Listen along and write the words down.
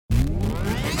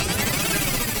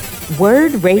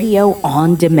Word Radio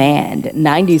on Demand,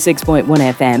 96.1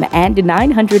 FM and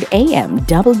 900 AM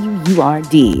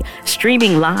WURD.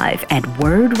 Streaming live at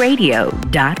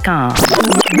wordradio.com.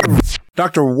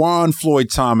 Dr. Juan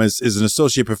Floyd-Thomas is an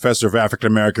associate professor of African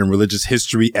American religious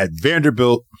history at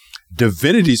Vanderbilt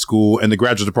Divinity School and the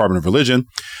Graduate Department of Religion.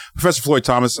 Professor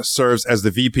Floyd-Thomas serves as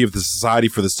the VP of the Society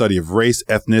for the Study of Race,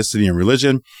 Ethnicity, and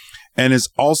Religion, and is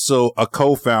also a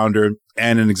co-founder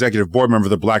and an executive board member of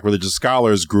the Black Religious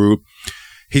Scholars Group.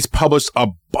 He's published a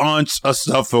bunch of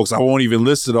stuff, folks. I won't even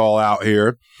list it all out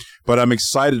here, but I'm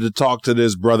excited to talk to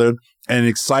this brother and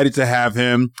excited to have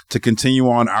him to continue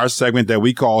on our segment that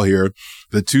we call here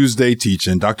the Tuesday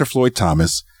Teaching. Dr.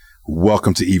 Floyd-Thomas,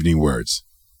 welcome to Evening Words.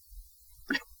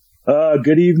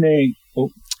 Good evening.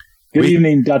 Good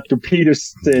evening, Dr.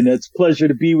 Peterson. It's a pleasure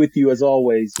to be with you as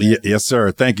always. Yes,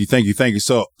 sir. Thank you.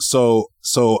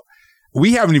 So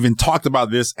we haven't even talked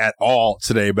about this at all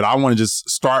today, but I want to just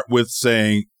start with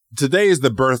saying today is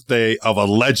the birthday of a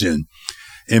legend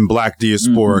in Black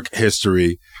diasporic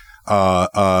history.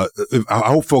 I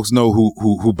hope folks know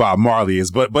who Bob Marley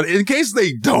is, but in case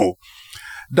they don't,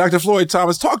 Dr.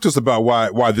 Floyd-Thomas, talk to us about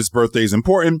why this birthday is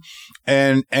important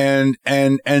and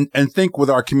think with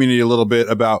our community a little bit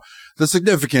about the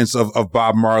significance of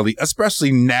Bob Marley,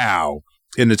 especially now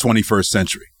in the 21st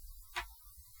century.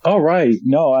 All right.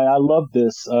 No, I love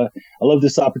this. I love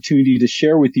this opportunity to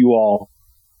share with you all.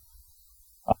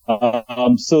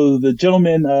 So the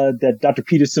gentleman that Dr.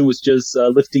 Peterson was just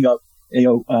lifting up,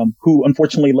 who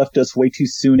unfortunately left us way too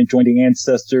soon and joined the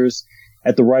ancestors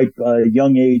at the ripe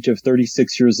young age of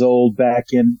 36 years old back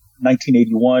in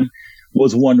 1981,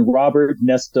 was one Robert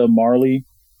Nesta Marley.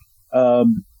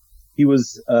 He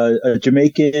was a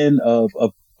Jamaican of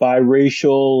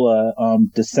biracial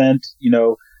descent.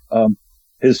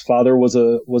 His father was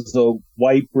a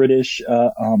white British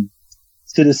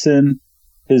citizen.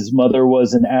 His mother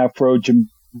was an Afro-Jamaican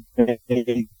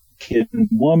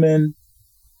woman.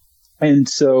 And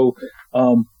so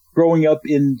growing up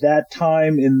in that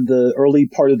time in the early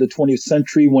part of the 20th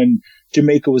century when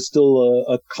Jamaica was still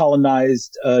a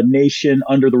colonized nation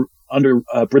under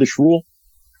British rule,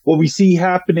 what we see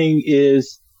happening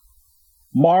is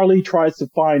Marley tries to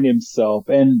find himself.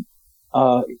 And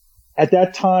at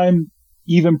that time,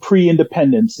 even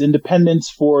pre-independence, independence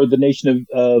for the nation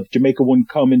of Jamaica wouldn't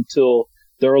come until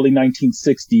the early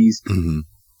 1960s. Mm-hmm.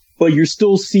 But you're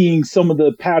still seeing some of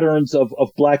the patterns of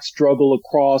Black struggle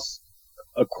across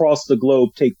the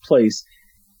globe take place,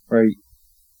 right?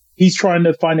 He's trying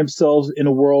to find himself in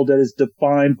a world that is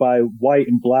defined by white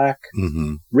and Black,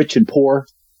 mm-hmm. rich and poor,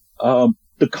 the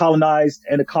colonized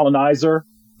and the colonizer,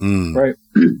 right?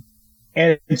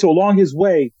 And so along his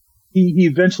way, he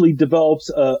eventually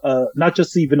develops not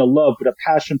just even a love, but a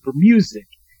passion for music.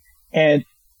 And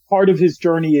part of his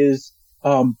journey is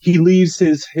he leaves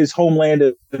his homeland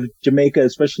of Jamaica,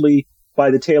 especially by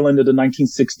the tail end of the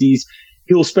 1960s.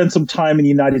 He'll spend some time in the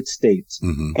United States.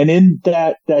 Mm-hmm. And in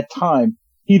that time,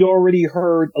 he'd already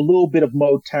heard a little bit of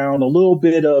Motown, a little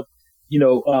bit of,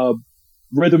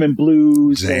 rhythm and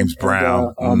blues. James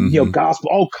Brown. Gospel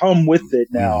all come with it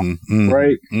now, mm-hmm.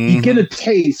 right? Mm-hmm. You get a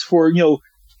taste for, he's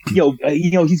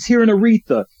hearing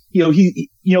Aretha.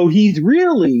 He's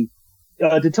really,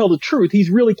 to tell the truth, he's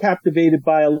really captivated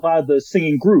by a lot of the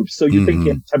singing groups. So you're mm-hmm.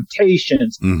 thinking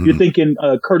Temptations, mm-hmm. you're thinking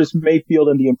Curtis Mayfield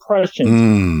and the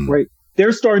Impressions, right?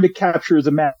 They're starting to capture his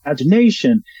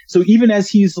imagination. So even as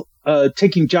he's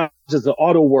taking jobs as an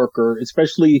auto worker,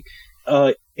 especially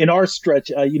in our stretch,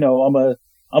 I'm a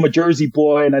Jersey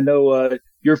boy, and I know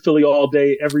you're Philly all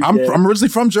day, every day. I'm originally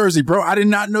from Jersey, bro. I did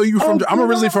not know you from. I'm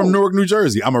originally from Newark, New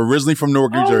Jersey. All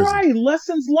right,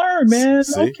 lessons learned, man.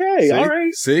 See? All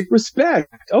right. See,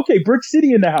 respect. Okay, Brick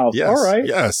City in the house. Yes, all right.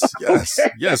 Yes. Okay.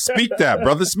 Yes. Speak that,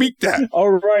 brother. Speak that.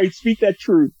 All right, speak that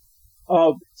truth.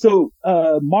 So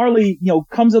Marley,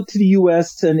 comes up to the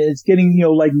U.S. and is getting,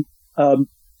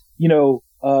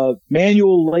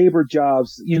 manual labor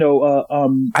jobs.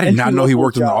 I did not know he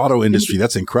worked in the auto industry.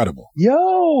 That's incredible.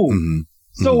 Mm-hmm.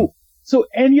 So,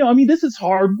 this is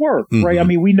hard work, mm-hmm. right? I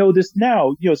mean, we know this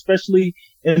now, especially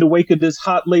in the wake of this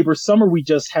hot labor summer we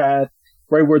just had,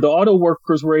 right? Where the auto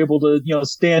workers were able to,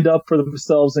 stand up for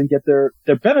themselves and get their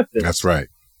benefits. That's right.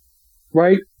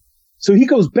 Right. So he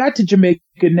goes back to Jamaica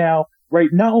now, right?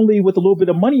 Not only with a little bit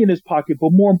of money in his pocket,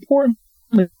 but more importantly,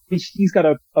 he's got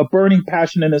a burning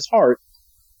passion in his heart.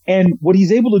 And what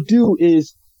he's able to do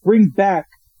is bring back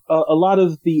a lot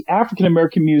of the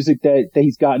African-American music that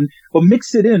he's gotten, but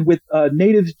mix it in with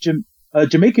native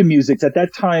Jamaican musics at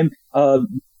that time,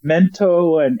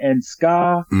 mento and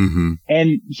ska. Mm-hmm.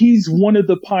 And he's one of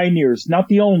the pioneers, not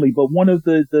the only, but one of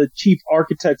the chief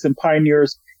architects and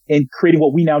pioneers in creating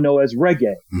what we now know as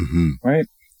reggae, right?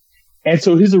 And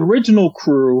so his original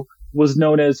crew was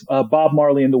known as Bob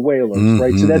Marley and the Wailers,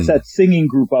 right? So that's that singing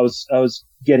group I was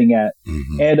getting at.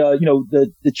 And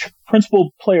the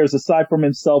principal players aside from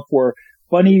himself were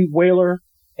Bunny Wailer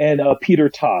and Peter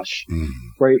Tosh,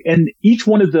 right? And each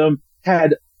one of them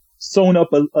had sewn up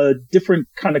a different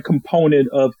kind of component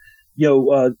of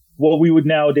what we would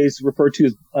nowadays refer to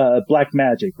as black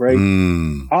magic, right?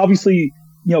 Obviously,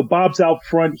 Bob's out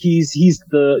front. He's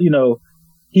the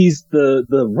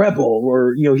rebel,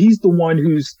 or he's the one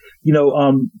who's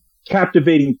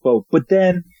captivating folk. But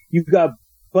then you've got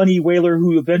Bunny Wailer,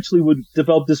 who eventually would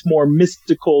develop this more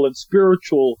mystical and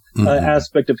spiritual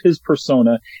aspect of his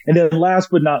persona. And then last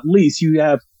but not least, you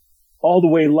have all the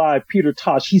way live Peter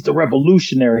Tosh. He's the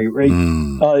revolutionary, right?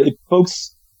 If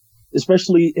folks,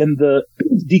 especially in the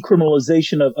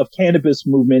decriminalization of cannabis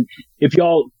movement, if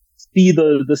y'all see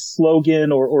the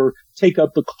slogan or take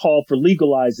up the call for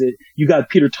legalize it, you got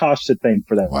Peter Tosh to thank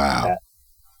for that. Wow.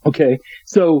 Okay.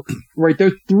 So, right,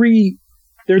 they're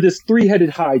this three-headed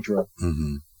hydra.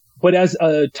 But as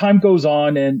time goes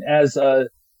on and as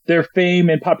their fame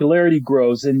and popularity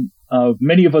grows, and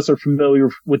many of us are familiar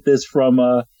with this from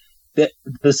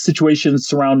the situations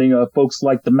surrounding folks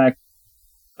like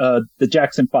the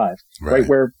Jackson 5, right?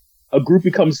 Where a group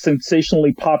becomes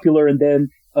sensationally popular, and then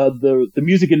the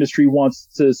music industry wants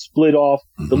to split off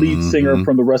the lead singer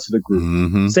from the rest of the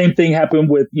group. Same thing happened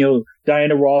with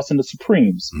Diana Ross and the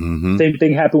Supremes. Same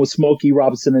thing happened with Smokey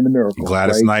Robinson and the Miracles.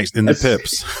 Gladys Knight and the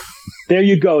Pips. There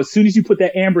you go. As soon as you put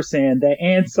that ampersand, that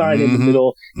and sign in the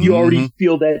middle, you already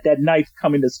feel that knife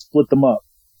coming to split them up.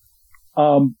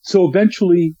 So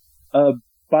eventually,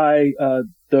 by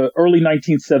the early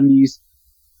 1970s,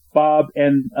 Bob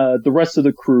and the rest of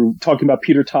the crew, talking about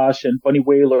Peter Tosh and Bunny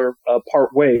Wailer,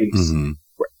 part ways.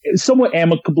 Somewhat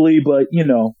amicably, but,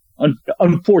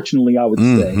 unfortunately, I would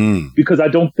say, because I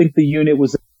don't think the unit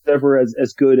was ever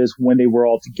as good as when they were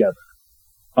all together.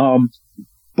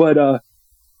 But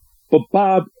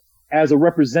Bob, as a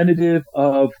representative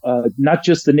of not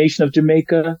just the nation of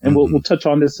Jamaica, and we'll touch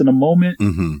on this in a moment,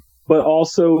 but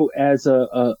also as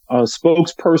a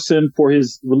spokesperson for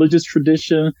his religious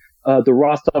tradition, the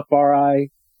Rastafari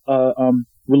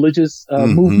religious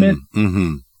movement,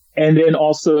 and then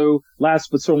also, last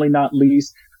but certainly not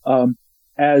least,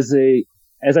 as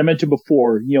I mentioned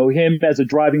before, him as a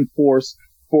driving force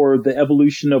for the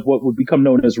evolution of what would become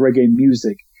known as reggae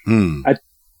music.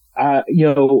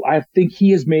 I think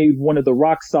he has made one of the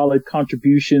rock solid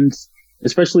contributions,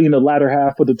 especially in the latter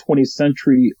half of the 20th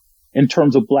century, in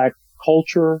terms of black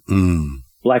culture,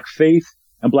 black faith,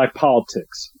 and black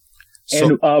politics.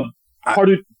 So, and I'm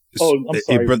sorry.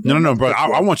 No, brother.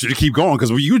 I want you to keep going,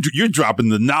 because you're dropping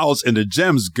the knowledge and the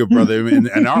gems, good brother,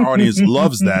 and our audience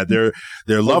loves that.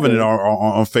 They're loving it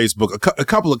on Facebook. A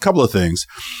couple of things.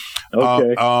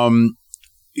 Okay.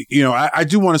 I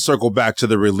do want to circle back to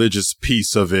the religious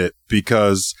piece of it,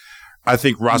 because I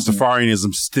think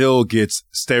Rastafarianism still gets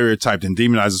stereotyped and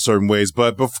demonized in certain ways.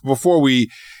 But before we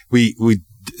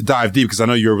dive deep, because I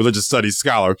know you're a religious studies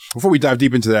scholar, before we dive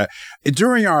deep into that,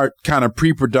 during our kind of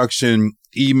pre-production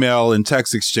email and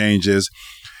text exchanges,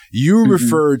 you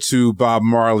referred to Bob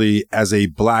Marley as a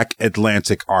Black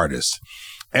Atlantic artist.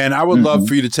 And I would love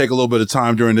for you to take a little bit of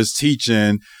time during this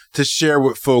teaching to share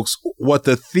with folks what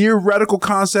the theoretical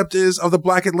concept is of the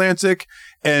Black Atlantic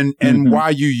and why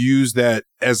you use that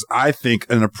as, I think,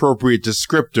 an appropriate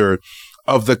descriptor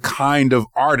of the kind of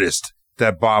artist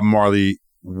that Bob Marley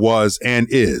was and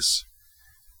is.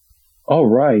 All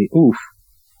right. Oof.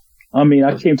 I mean,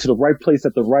 I came to the right place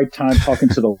at the right time, talking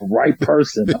to the right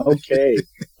person. Okay,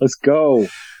 let's go.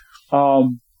 All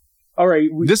right.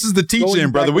 This is the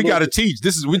teaching, brother. We got to teach.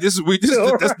 That's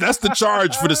the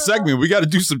charge for the segment. We got to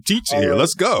do some teaching here.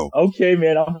 Let's go. Okay,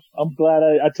 man. I'm glad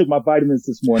I took my vitamins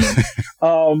this morning.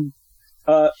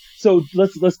 So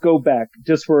let's go back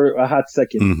just for a hot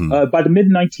second. By the mid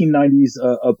 1990s,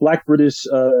 a Black British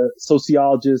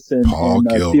sociologist and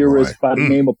theorist by the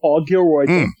name of Paul Gilroy.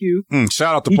 Thank you.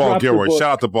 Shout out to Paul Gilroy. Shout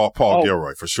out to Paul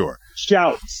Gilroy for sure.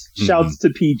 Shouts to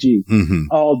PG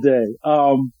all day.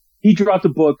 He dropped a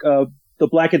book, The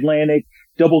Black Atlantic,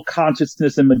 Double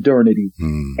Consciousness and Modernity.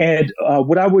 And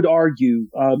what I would argue,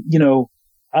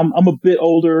 I'm a bit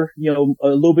older, a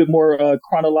little bit more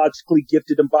chronologically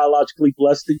gifted and biologically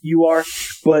blessed than you are.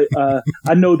 But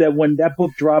I know that when that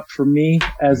book dropped for me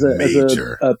as a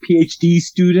PhD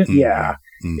student,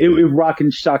 it rocked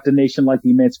and shocked the nation like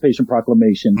the Emancipation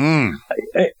Proclamation.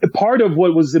 Part of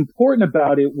what was important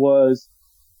about it was,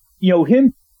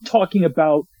 him talking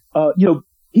about,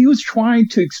 he was trying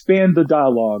to expand the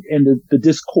dialogue and the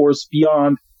discourse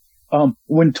beyond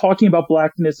when talking about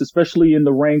blackness, especially in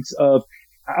the ranks of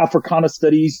Africana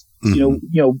studies, you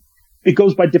know, it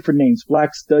goes by different names,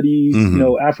 Black studies, you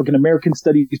know, African American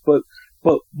studies, but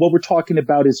what we're talking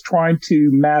about is trying to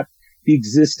map the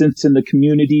existence in the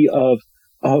community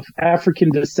of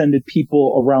African descended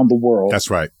people around the world. That's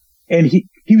right. And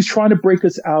he was trying to break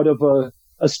us out of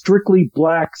a strictly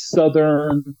Black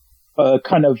Southern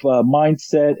kind of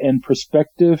mindset and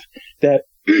perspective that,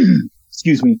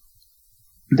 excuse me,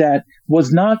 that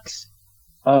was not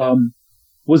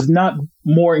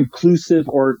more inclusive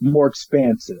or more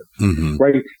expansive,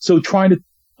 right? So trying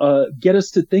to get us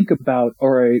to think about,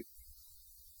 all right,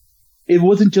 it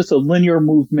wasn't just a linear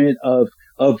movement of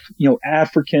you know,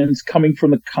 Africans coming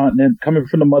from the continent, coming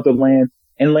from the motherland,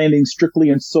 and landing strictly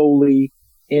and solely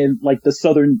in like the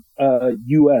southern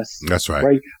U.S. That's right.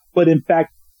 Right. But in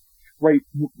fact, right,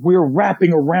 we're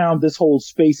wrapping around this whole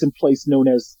space and place known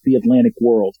as the Atlantic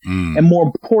world. And more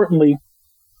importantly,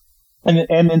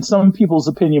 and in some people's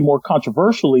opinion, more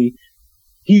controversially,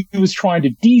 he was trying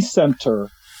to decenter,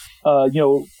 you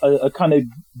know, a kind of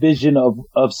vision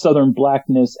of Southern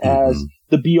Blackness as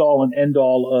the be all and end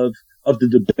all of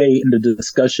the debate and the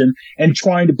discussion, and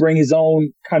trying to bring his own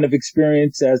kind of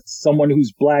experience as someone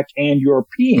who's Black and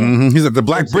European. He's like, the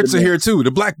Black Brits are here too.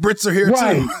 The Black Brits are here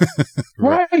too.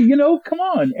 Right. You know, come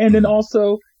on. And then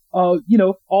also, you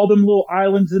know, all them little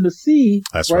islands in the sea.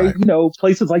 That's right. You know,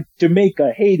 places like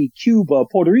Jamaica, Haiti, Cuba,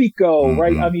 Puerto Rico,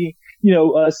 right? I mean, you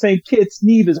know, St. Kitts,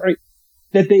 Nevis, right?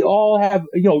 That they all have,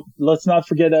 you know, let's not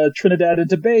forget Trinidad and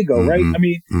Tobago, right?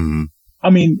 I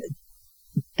mean,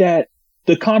 that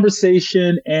the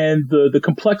conversation and the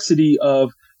complexity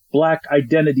of Black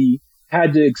identity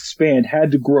had to expand,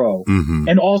 had to grow,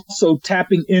 and also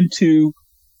tapping into,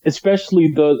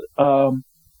 especially the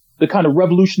kind of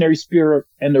revolutionary spirit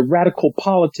and the radical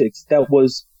politics that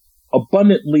was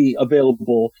abundantly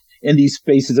available in these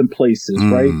spaces and places,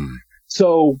 right?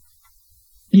 So,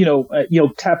 you know,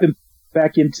 tapping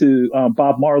back into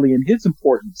Bob Marley and his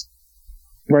importance,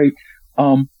 right?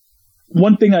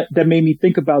 One thing that made me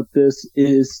think about this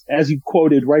is, as you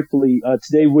quoted rightfully,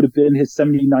 today would have been his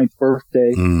 79th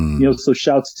birthday. You know, so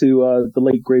shouts to the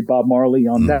late great Bob Marley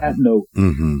on that note.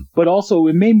 But also,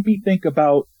 it made me think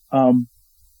about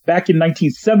back in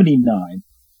 1979,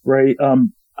 right?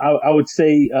 I would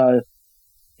say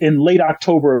in late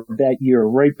October of that year,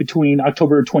 right between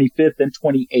October 25th and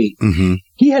 28th,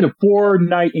 he had a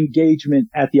 4-night engagement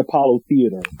at the Apollo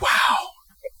Theater. Wow.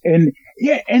 And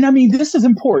yeah, and I mean, this is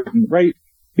important, right?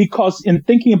 Because in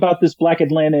thinking about this Black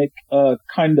Atlantic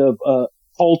kind of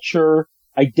culture,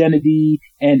 identity,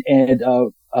 and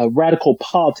radical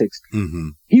politics,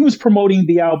 he was promoting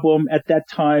the album at that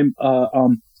time,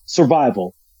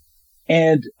 Survival.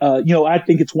 And you know, I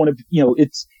think it's one of, you know,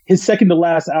 it's his second to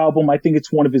last album. I think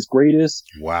it's one of his greatest.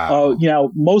 Wow. You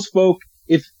know, most folk,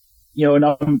 if you know, and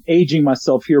I'm aging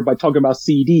myself here by talking about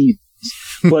CDs.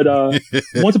 But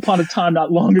once upon a time,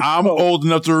 not long ago, I'm old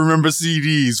enough to remember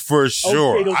CDs for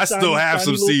sure. Okay, I still have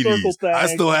some CDs. I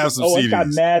still have some CDs. I got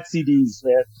mad CDs,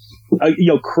 man. You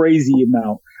know, crazy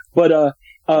amount. But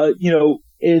you know,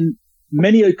 in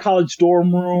many a college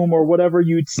dorm room or whatever,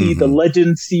 you'd see the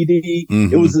Legend CD.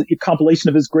 It was a compilation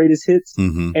of his greatest hits,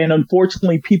 and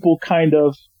unfortunately, people kind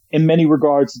of, in many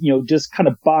regards, you know, just kind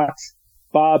of box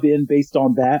Bob in based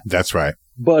on that. That's right.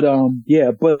 But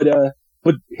yeah,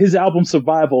 but his album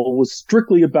Survival was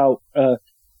strictly about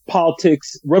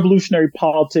politics, revolutionary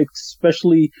politics,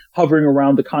 especially hovering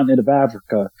around the continent of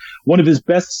Africa. One of his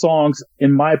best songs,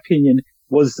 in my opinion,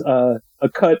 was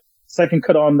second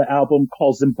cut on the album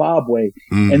called Zimbabwe.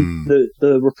 And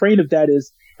the refrain of that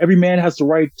is, every man has the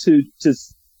right to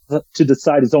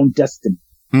decide his own destiny.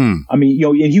 I mean, you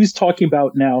know, and he was talking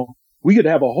about, now we could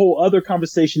have a whole other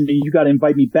conversation, and you got to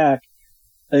invite me back.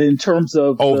 In terms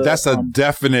of that's a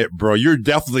definite, bro. You're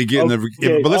definitely getting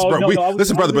but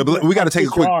listen, brother. But we got to take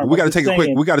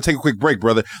a quick break,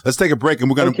 brother. Let's take a break, and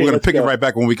we're gonna pick it right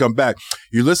back when we come back.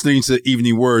 You're listening to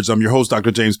Evening Words. I'm your host,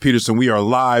 Dr. James Peterson. We are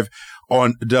live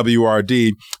on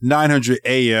WRD 900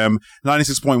 AM,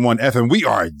 96.1 FM. We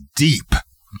are deep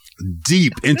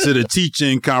into the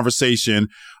teaching conversation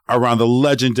around the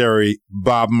legendary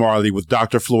Bob Marley with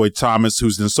Dr. Floyd-Thomas,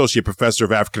 who's an associate professor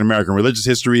of African American religious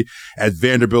history at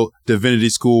Vanderbilt Divinity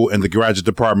School and the Graduate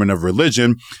Department of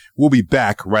Religion. We'll be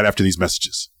back right after these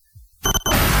messages.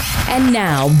 And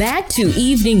now back to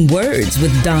Evening Words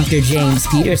with Dr. James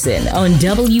Peterson on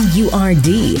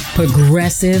WURD,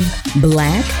 Progressive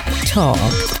Black Talk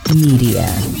Media.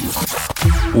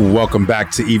 Welcome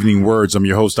back to Evening Words. I'm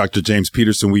your host, Dr. James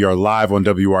Peterson. We are live on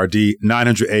WRD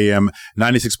 900 AM,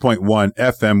 96.1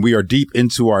 FM. We are deep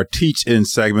into our Teach-In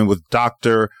segment with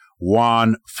Dr.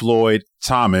 Juan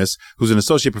Floyd-Thomas, who's an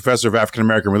associate professor of African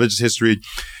American religious history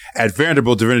at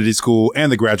Vanderbilt Divinity School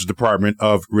and the Graduate Department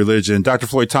of Religion. Dr.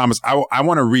 Floyd-Thomas, I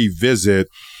want to revisit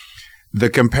the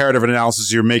comparative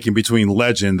analysis you're making between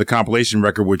Legend, the compilation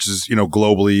record, which is,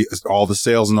 globally, all the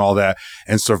sales and all that,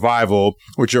 and Survival,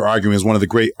 which you're arguing is one of the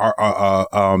great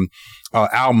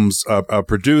albums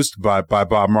produced by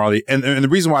Bob Marley. And the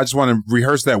reason why I just want to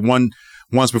rehearse that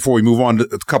once before we move on to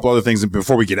a couple other things and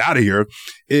before we get out of here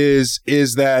is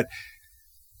that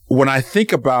when I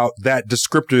think about that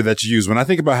descriptor that you use, when I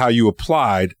think about how you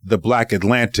applied the Black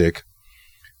Atlantic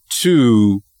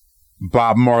to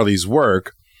Bob Marley's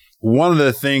work, one of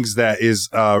the things that is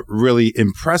really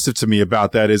impressive to me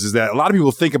about that is that a lot of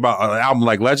people think about an album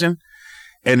like Legend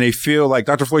and they feel like,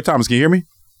 Dr. Floyd-Thomas, can you hear me?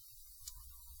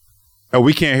 Oh,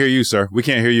 we can't hear you, sir. We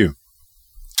can't hear you.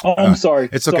 Oh, I'm sorry.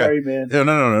 It's okay. Sorry, man.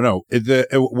 No.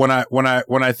 When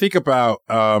I think about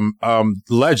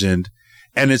Legend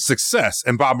and its success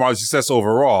and Bob Marley's success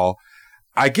overall,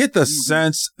 I get the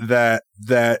sense that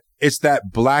it's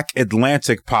that Black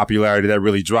Atlantic popularity that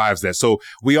really drives that. So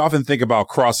we often think about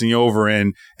crossing over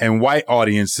and white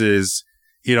audiences,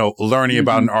 learning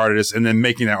about an artist and then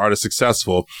making that artist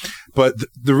successful. But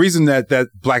the reason that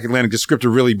Black Atlantic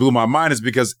descriptor really blew my mind is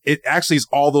because it actually is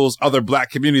all those other Black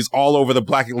communities all over the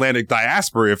Black Atlantic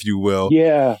diaspora, if you will.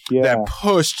 Yeah. That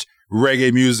pushed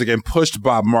reggae music and pushed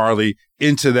Bob Marley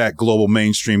into that global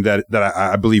mainstream that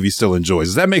I believe he still enjoys.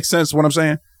 Does that make sense, what I'm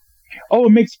saying? Oh,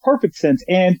 it makes perfect sense.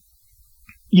 And,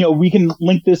 we can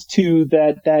link this to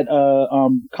that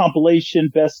compilation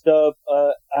best of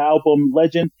album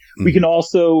Legend. Mm-hmm. We can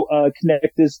also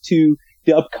connect this to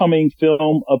the upcoming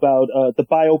film about the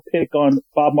biopic on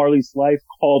Bob Marley's life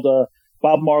called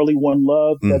Bob Marley One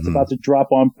Love that's about to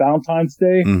drop on Valentine's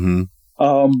Day.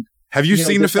 Mm-hmm. Have you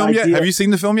seen the film yet? Have you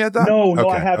seen the film yet, Doc? No,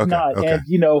 I have not. Okay.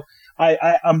 And,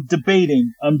 I'm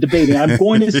debating. I'm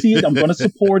going to see it. I'm going to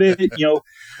support it,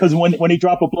 because when they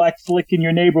drop a Black flick in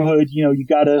your neighborhood, you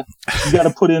gotta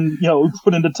put in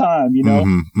the time,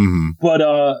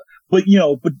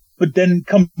 But then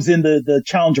comes in the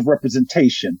challenge of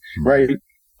representation, right?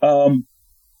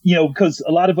 Because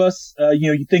a lot of us,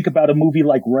 you think about a movie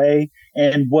like Ray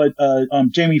and what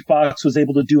Jamie Foxx was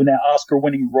able to do in that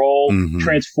Oscar-winning role,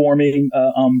 transforming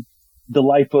the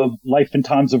life and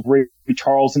times of Ray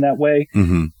Charles in that way.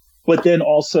 Mm-hmm. But then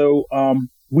also,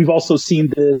 we've also seen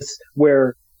this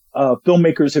where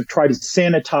filmmakers have tried to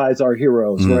sanitize our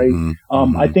heroes, right?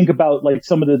 I think about like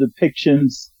some of the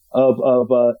depictions of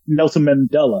Nelson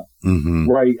Mandela,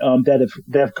 right? That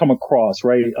have come across,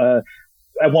 right?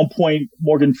 At one point,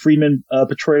 Morgan Freeman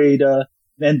portrayed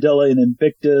Mandela in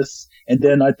Invictus, and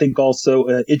then I think also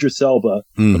Idris Elba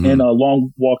in A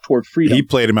Long Walk Toward Freedom. He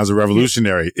played him as a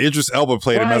revolutionary. Idris Elba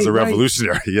played him as a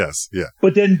revolutionary. Yes, yeah.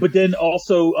 But then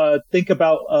also think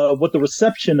about what the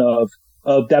reception of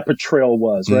that portrayal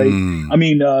was, right? I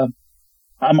mean,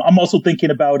 I'm also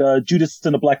thinking about Judas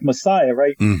and the Black Messiah,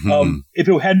 right? If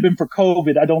it hadn't been for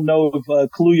COVID, I don't know if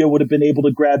Kaluuya would have been able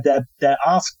to grab that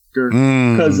Oscar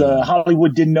because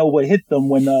Hollywood didn't know what hit them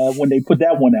when they put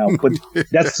that one out. But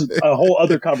that's a whole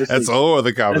other conversation. That's a whole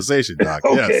other conversation, Doc.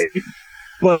 Okay. Yes.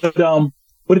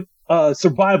 But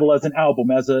Survival as an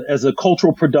album, as a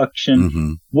cultural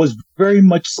production, was very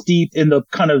much steeped in the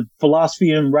kind of philosophy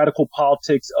and radical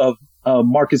politics of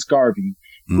Marcus Garvey,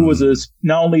 who was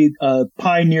not only a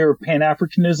pioneer of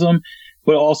Pan-Africanism,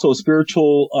 but also a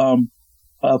spiritual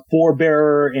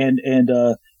forebearer and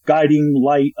guiding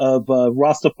light of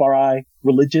Rastafari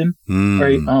religion,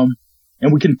 right?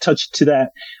 And we can touch to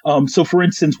that. So, for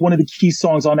instance, one of the key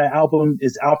songs on that album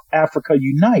is Africa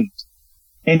Unite.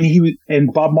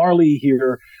 And Bob Marley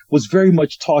here was very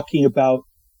much talking about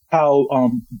how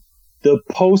the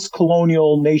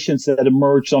post-colonial nations that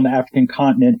emerged on the African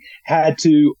continent had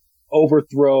to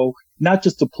overthrow not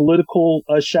just the political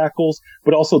shackles,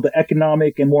 but also the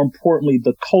economic and, more importantly,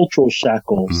 the cultural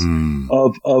shackles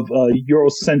of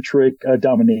Eurocentric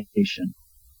domination.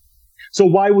 So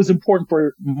why it was important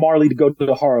for Marley to go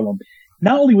to Harlem?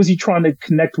 Not only was he trying to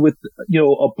connect with,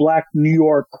 a Black New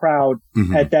York crowd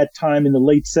at that time in the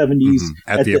late 70s.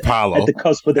 At the Apollo. At the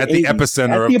cusp of the 80s. At the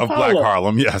epicenter of Black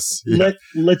Harlem, yes. Yeah.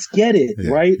 Let's get it,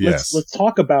 right? Yes. Let's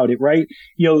talk about it, right?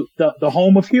 The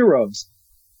home of heroes.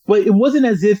 But it wasn't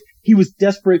as if he was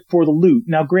desperate for the loot.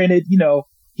 Now, granted,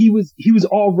 he was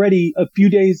already a few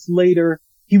days later,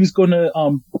 he was going to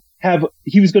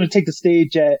take the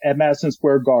stage at Madison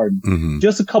Square Garden.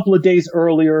 Just a couple of days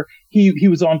earlier, he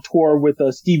was on tour with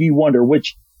Stevie Wonder,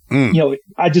 which,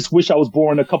 I just wish I was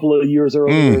born a couple of years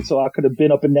earlier so I could have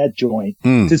been up in that joint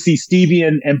to see Stevie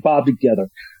and Bob together.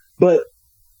 But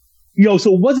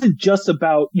So it wasn't just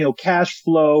about, cash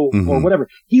flow or whatever.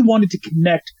 He wanted to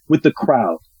connect with the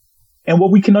crowd. And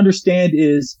what we can understand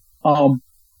is,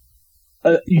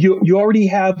 you already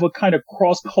have a kind of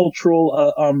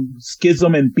cross-cultural,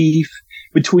 schism and beef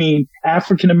between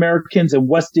African Americans and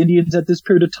West Indians at this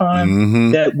period of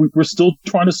time that we're still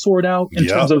trying to sort out in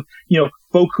terms of,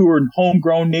 folk who are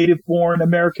homegrown, native-born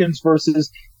Americans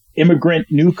versus immigrant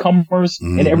newcomers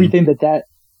and everything that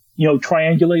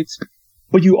triangulates.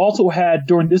 But you also had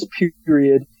during this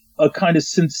period a kind of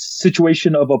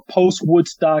situation of a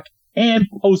post-Woodstock and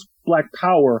post-Black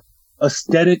Power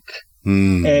aesthetic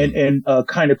and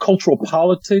kind of cultural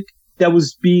politic that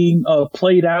was being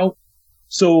played out.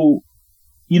 So,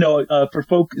 for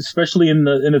folk, especially in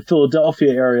the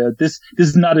Philadelphia area, this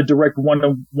is not a direct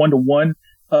one-to-one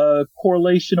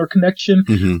correlation or connection,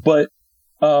 but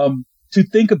to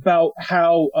think about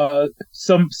how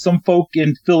some folk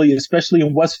in Philly, especially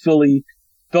in West Philly,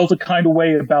 felt a kind of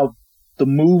way about the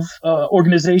MOVE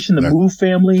organization, the MOVE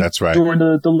family. That's right. During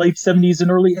the late 70s and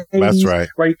early 80s. That's right.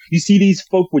 Right. You see these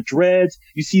folk with dreads.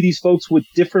 You see these folks with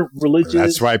different religions.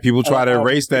 That's right. People try to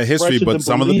erase that history, but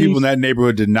some of the people in that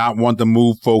neighborhood did not want the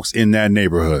MOVE folks in that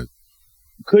neighborhood.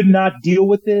 Could not deal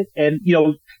with it. And,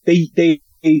 they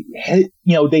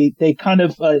kind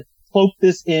of cloak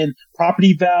this in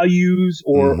property values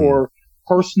or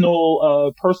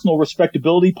personal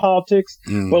respectability politics.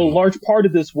 But a large part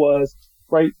of this was,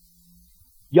 right,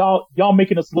 y'all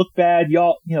making us look bad.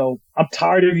 Y'all, I'm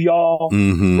tired of y'all,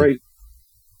 right?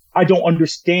 I don't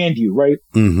understand you, right?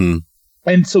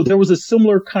 And so there was a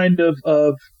similar kind of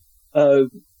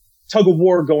tug of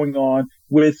war going on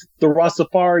with the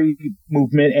Rastafari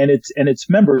movement and its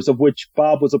members, of which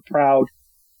Bob was a proud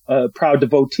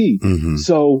devotee.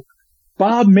 So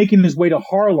Bob making his way to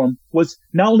Harlem was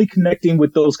not only connecting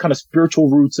with those kind of spiritual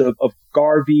roots of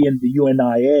Garvey and the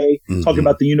UNIA, talking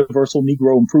about the Universal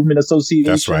Negro Improvement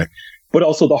Association. That's right. But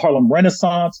also the Harlem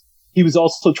Renaissance. He was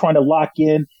also trying to lock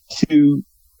in to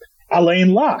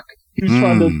Alain Locke. He was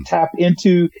trying to tap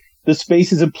into the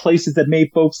spaces and places that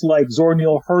made folks like Zora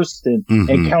Neale Hurston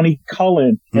and Countee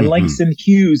Cullen and Langston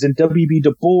Hughes and W.B.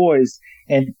 Du Bois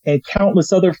and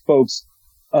countless other folks.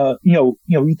 You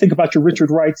think about your Richard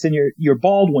Wrights and your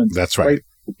Baldwins. That's right.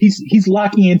 He's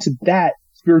locking into that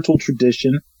spiritual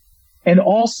tradition and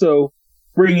also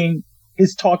bringing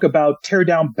his talk about tear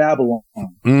down Babylon,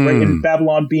 right? And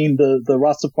Babylon being the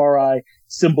Rastafari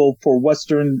symbol for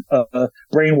Western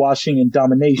brainwashing and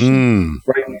domination,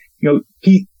 right?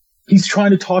 He's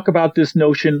trying to talk about this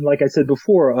notion, like I said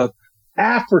before, of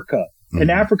Africa. And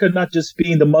Africa not just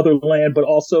being the motherland, but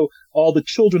also all the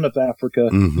children of Africa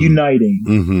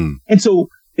uniting. And so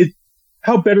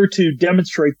how better to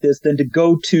demonstrate this than to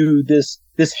go to this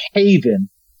haven,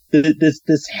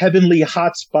 this heavenly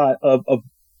hotspot of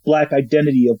Black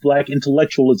identity, of Black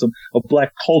intellectualism, of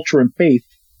Black culture and faith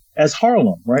as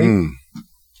Harlem, right?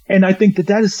 And I think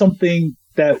that is something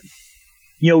that,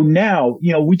 now,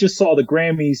 we just saw the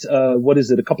Grammys,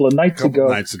 a couple of nights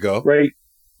ago. Right?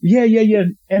 Yeah.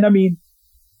 And I mean,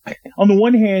 on the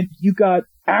one hand, you got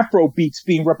Afro beats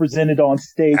being represented on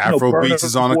stage. Afro beats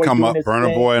is on the come up.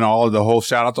 Burna Boy and all of the whole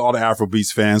shout out to all the Afro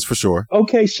beats fans for sure.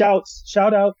 Okay, shout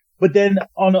out. But then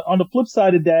on the flip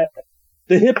side of that,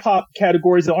 the hip hop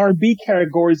categories, the R&B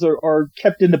categories are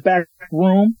kept in the back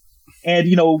room. And,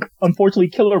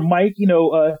 unfortunately, Killer Mike,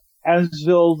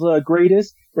 Adamsville's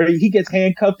greatest, right? He gets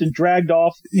handcuffed and dragged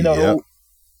off,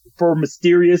 for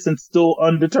mysterious and still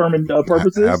undetermined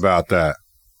purposes. How about that?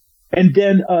 And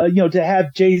then, to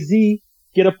have Jay-Z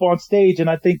get up on stage, and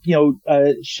I think,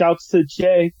 shouts to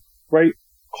Jay, right,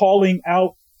 calling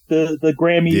out the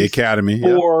Grammys, the Academy,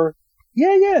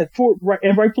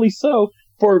 and rightfully so,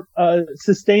 for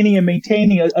sustaining and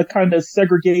maintaining a kind of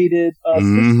segregated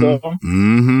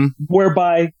system,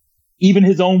 whereby even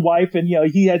his own wife, and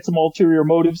he had some ulterior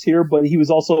motives here, but he was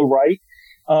also right.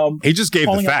 He just gave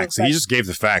the facts. He just gave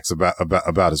the facts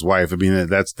about his wife. I mean,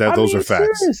 those are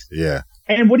facts. Serious. Yeah.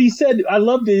 And what he said, I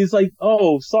loved it. He's like,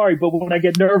 "Oh, sorry, but when I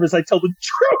get nervous, I tell the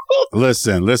truth."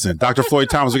 Listen, Dr.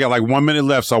 Floyd-Thomas, we got like 1 minute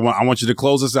left, so I want you to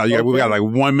close us out. We got like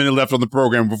 1 minute left on the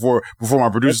program before my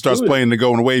producer starts playing the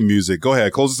going away music. Go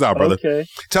ahead, close us out, brother. Okay.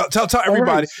 Tell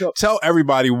everybody. Right, tell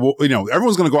everybody.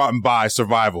 Everyone's going to go out and buy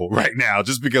Survival right now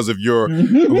just because of your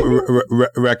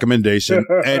recommendation.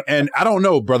 And I don't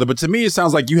know, brother, but to me it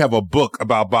sounds like you have a book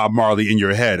about Bob Marley in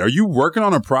your head. Are you working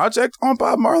on a project on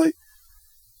Bob Marley?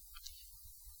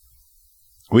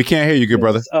 We can't hear you, good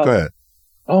brother. Go ahead.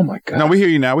 Oh my God. No, we hear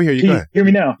you now. We hear you. Go ahead. Hear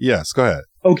me now? Yes, go ahead.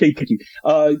 Okay, thank you.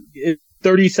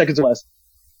 30 seconds or less.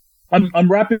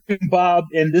 I'm wrapping Bob,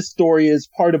 and this story is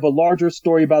part of a larger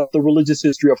story about the religious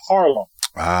history of Harlem.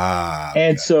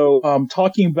 And so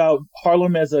talking about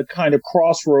Harlem as a kind of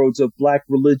crossroads of Black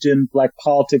religion, Black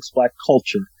politics, Black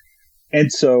culture.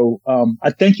 And so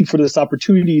I thank you for this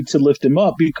opportunity to lift him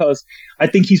up, because I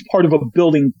think he's part of a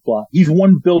building block. He's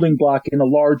one building block in a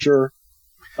larger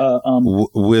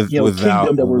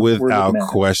without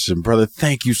question, brother.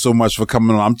 Thank you so much for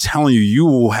coming on. I'm telling you, you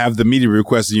will have the media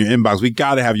requests in your inbox. We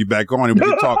got to have you back on, and we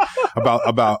can talk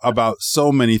about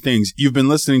so many things. You've been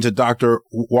listening to Dr.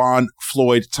 Juan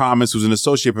Floyd-Thomas, who's an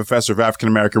associate professor of African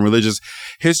American religious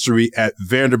history at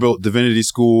Vanderbilt Divinity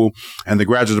School and the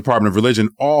Graduate Department of Religion.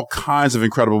 All kinds of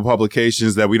incredible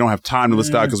publications that we don't have time to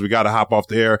list out because we got to hop off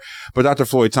the air. But Dr.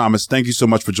 Floyd-Thomas, thank you so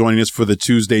much for joining us for the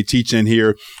Tuesday teach-in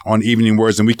here on Evening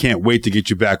Words, and we can't wait to get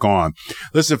you back on.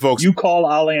 Listen, folks. You call,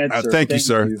 I'll answer. Thank you,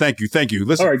 sir. Thank you.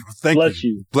 Listen, all right, bless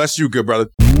you. Bless you, good brother.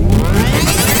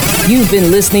 You've been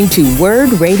listening to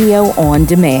Word Radio On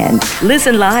Demand.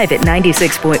 Listen live at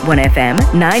 96.1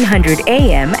 FM, 900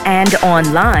 AM, and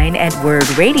online at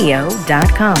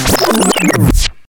wordradio.com.